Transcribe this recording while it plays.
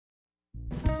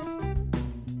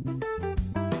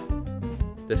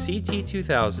The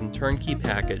CT-2000 turnkey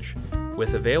package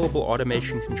with available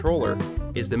automation controller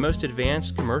is the most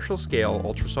advanced commercial-scale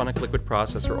ultrasonic liquid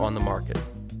processor on the market.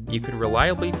 You can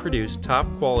reliably produce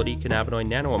top-quality cannabinoid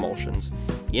nanoemulsions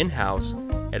in-house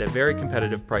at a very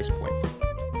competitive price point.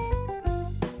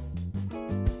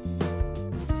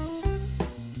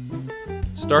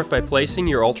 Start by placing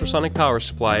your ultrasonic power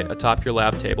supply atop your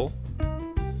lab table.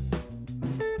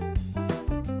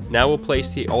 Now we'll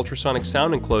place the ultrasonic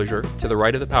sound enclosure to the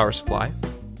right of the power supply.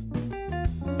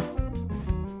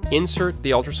 Insert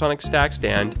the ultrasonic stack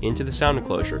stand into the sound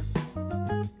enclosure.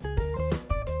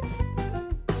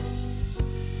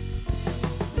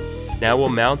 Now we'll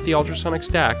mount the ultrasonic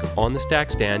stack on the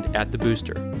stack stand at the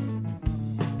booster.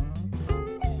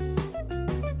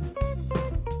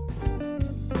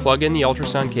 Plug in the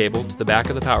ultrasound cable to the back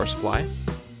of the power supply.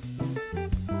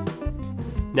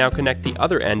 Now connect the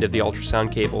other end of the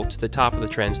ultrasound cable to the top of the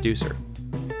transducer.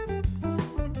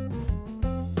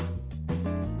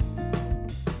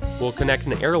 We'll connect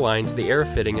an air line to the air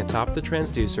fitting atop the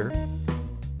transducer.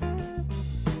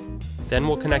 Then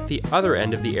we'll connect the other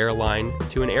end of the air line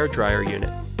to an air dryer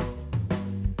unit.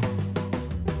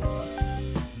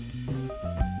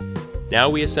 Now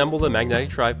we assemble the magnetic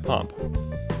drive pump.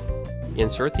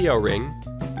 Insert the O-ring,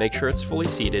 make sure it's fully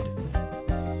seated.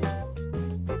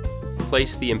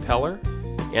 Place the impeller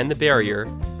and the barrier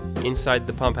inside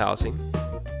the pump housing.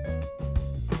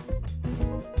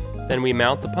 Then we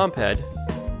mount the pump head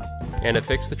and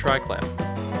affix the tri-clamp.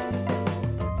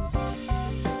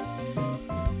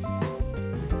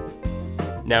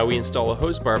 Now we install a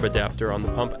hose barb adapter on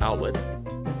the pump outlet.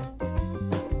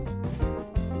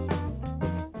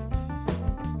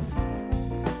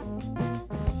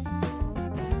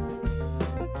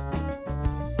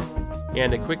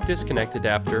 And a quick disconnect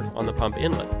adapter on the pump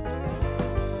inlet.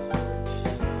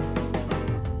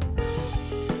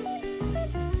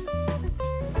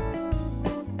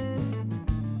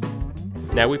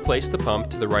 Now we place the pump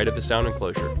to the right of the sound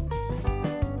enclosure.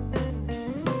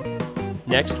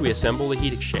 Next, we assemble the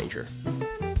heat exchanger.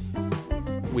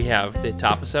 We have the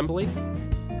top assembly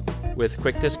with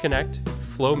quick disconnect,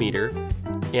 flow meter,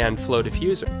 and flow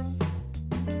diffuser,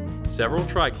 several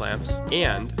tri-clamps,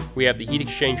 and we have the heat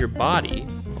exchanger body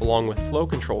along with flow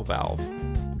control valve.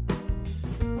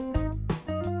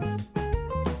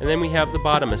 And then we have the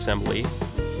bottom assembly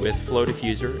with flow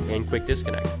diffuser and quick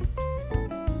disconnect.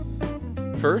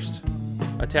 First,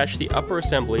 attach the upper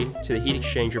assembly to the heat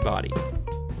exchanger body.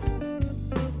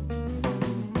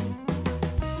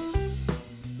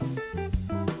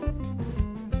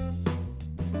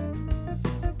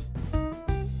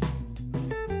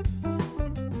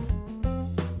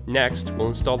 Next, we'll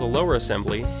install the lower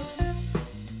assembly .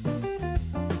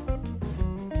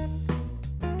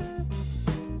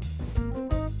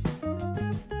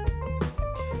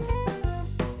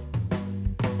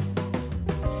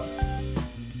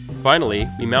 Finally,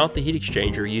 we mount the heat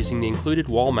exchanger using the included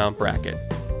wall mount bracket.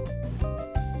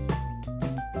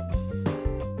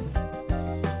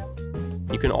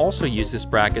 You can also use this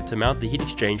bracket to mount the heat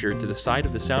exchanger to the side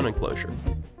of the sound enclosure.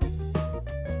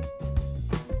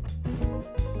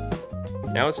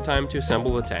 Now it's time to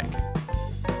assemble the tank.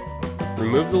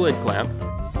 Remove the lid clamp.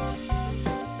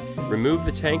 Remove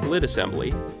the tank lid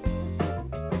assembly.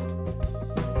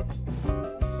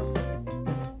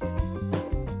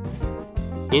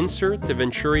 Insert the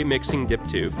Venturi mixing dip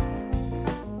tube.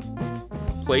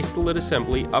 Place the lid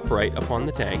assembly upright upon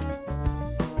the tank.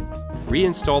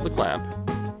 Reinstall the clamp.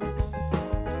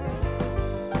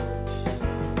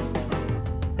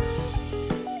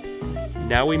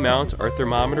 Now we mount our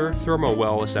thermometer thermo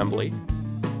well assembly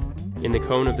in the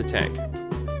cone of the tank.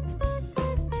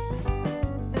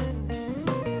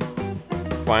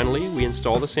 Finally, we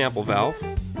install the sample valve.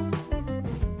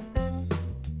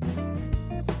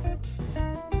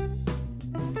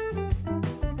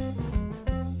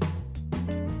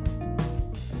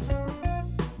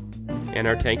 And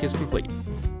our tank is complete.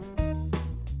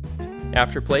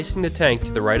 After placing the tank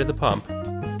to the right of the pump,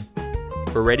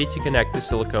 we're ready to connect the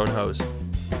silicone hose.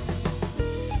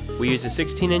 We use a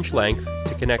 16-inch length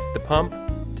to connect the pump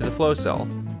to the flow cell,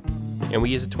 and we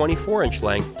use a 24-inch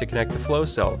length to connect the flow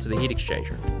cell to the heat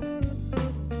exchanger.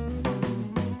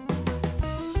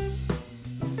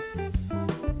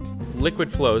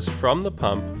 Liquid flows from the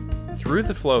pump through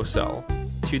the flow cell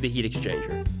to the heat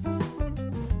exchanger.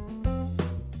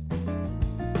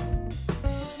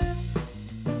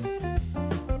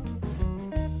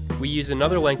 We use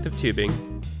another length of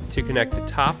tubing to connect the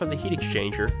top of the heat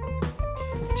exchanger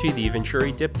to the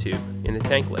Venturi dip tube in the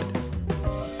tank lid.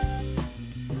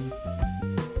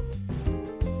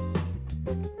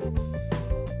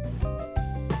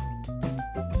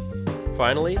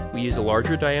 Finally, we use a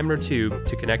larger diameter tube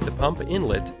to connect the pump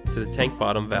inlet to the tank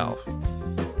bottom valve.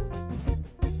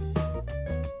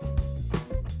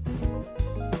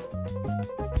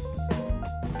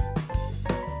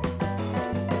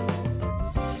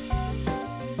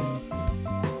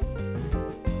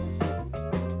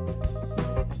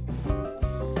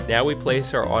 Now we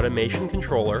place our automation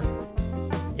controller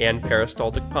and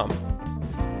peristaltic pump.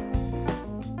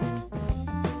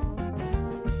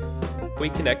 We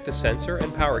connect the sensor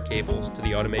and power cables to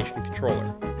the automation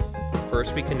controller.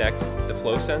 First we connect the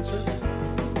flow sensor,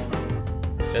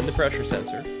 then the pressure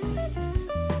sensor,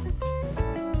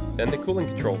 then the cooling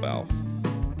control valve.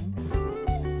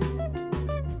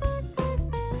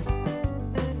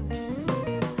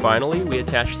 Finally, we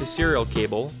attach the serial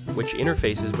cable, which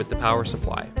interfaces with the power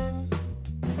supply.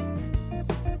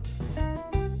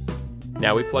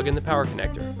 Now we plug in the power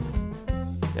connector,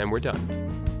 and we're done.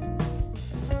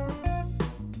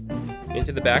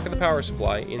 Into the back of the power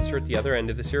supply, insert the other end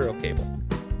of the serial cable.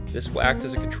 This will act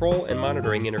as a control and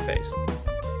monitoring interface.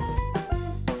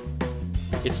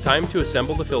 It's time to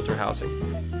assemble the filter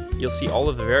housing. You'll see all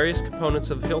of the various components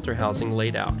of the filter housing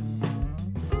laid out.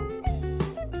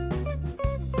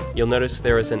 You'll notice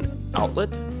there is an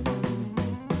outlet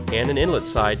and an inlet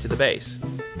side to the base.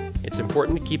 It's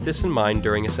important to keep this in mind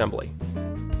during assembly.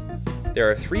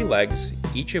 There are 3 legs,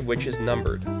 each of which is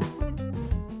numbered.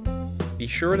 Be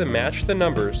sure to match the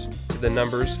numbers to the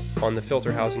numbers on the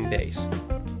filter housing base.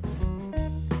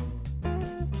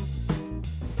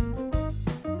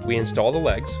 We install the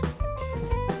legs,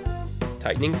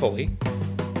 tightening pulley.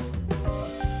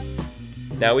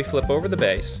 Now we flip over the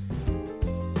base,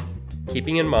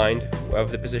 keeping in mind of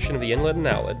the position of the inlet and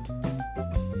outlet.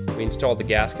 We install the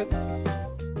gasket,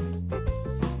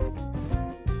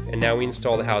 and now we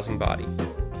install the housing body.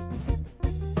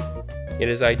 It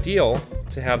is ideal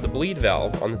to have the bleed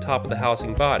valve on the top of the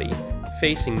housing body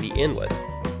facing the inlet.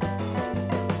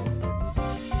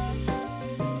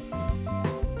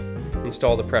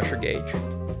 Install the pressure gauge.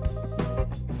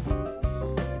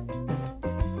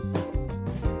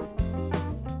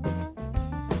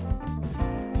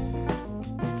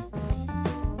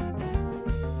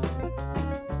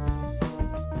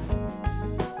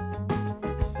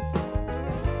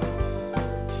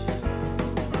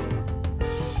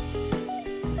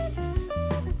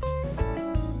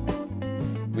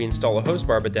 We install a hose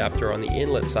barb adapter on the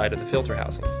inlet side of the filter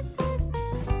housing.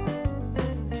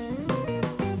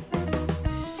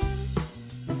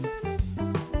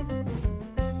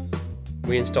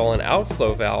 We install an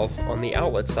outflow valve on the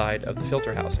outlet side of the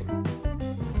filter housing.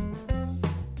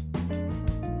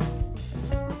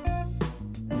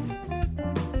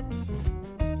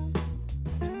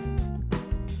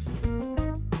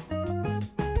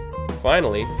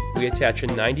 Finally, we attach a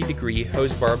 90-degree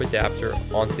hose barb adapter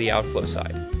onto the outflow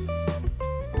side.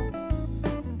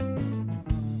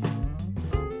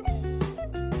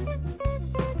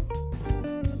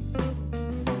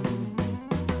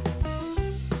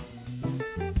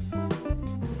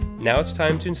 Now it's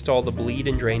time to install the bleed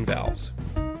and drain valves.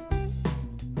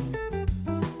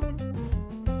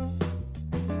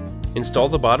 Install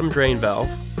the bottom drain valve.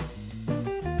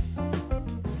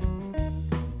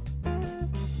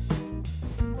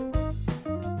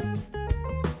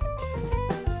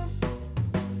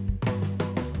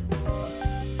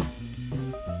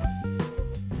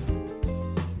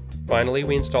 Finally,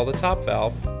 we install the top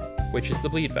valve, which is the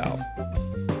bleed valve.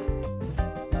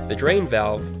 The drain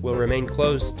valve will remain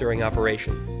closed during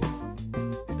operation.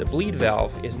 The bleed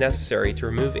valve is necessary to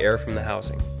remove air from the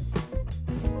housing.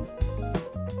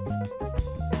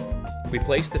 We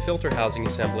place the filter housing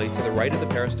assembly to the right of the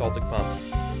peristaltic pump.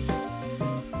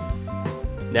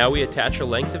 Now we attach a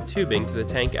length of tubing to the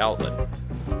tank outlet.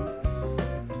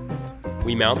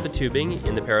 We mount the tubing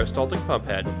in the peristaltic pump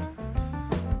head.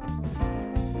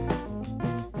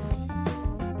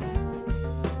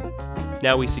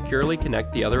 Now we securely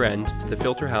connect the other end to the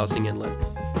filter housing inlet.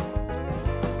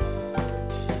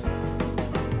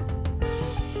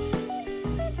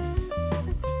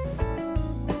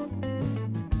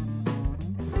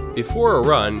 Before a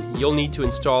run, you'll need to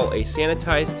install a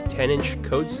sanitized 10-inch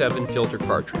Code 7 filter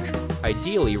cartridge,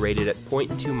 ideally rated at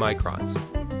 0.2 microns.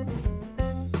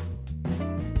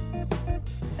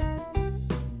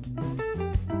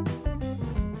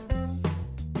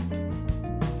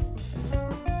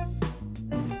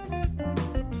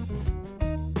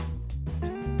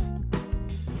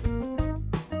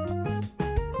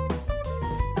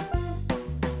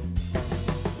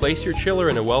 Place your chiller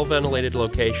in a well-ventilated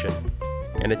location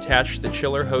and attach the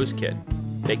chiller hose kit,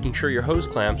 making sure your hose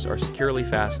clamps are securely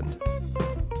fastened.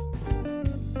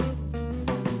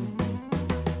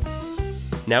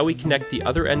 Now we connect the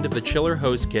other end of the chiller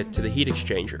hose kit to the heat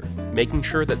exchanger, making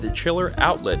sure that the chiller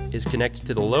outlet is connected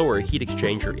to the lower heat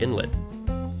exchanger inlet.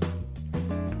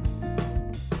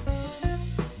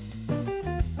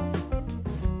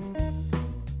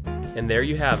 And there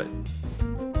you have it.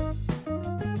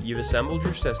 You've assembled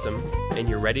your system and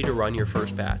you're ready to run your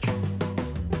first batch.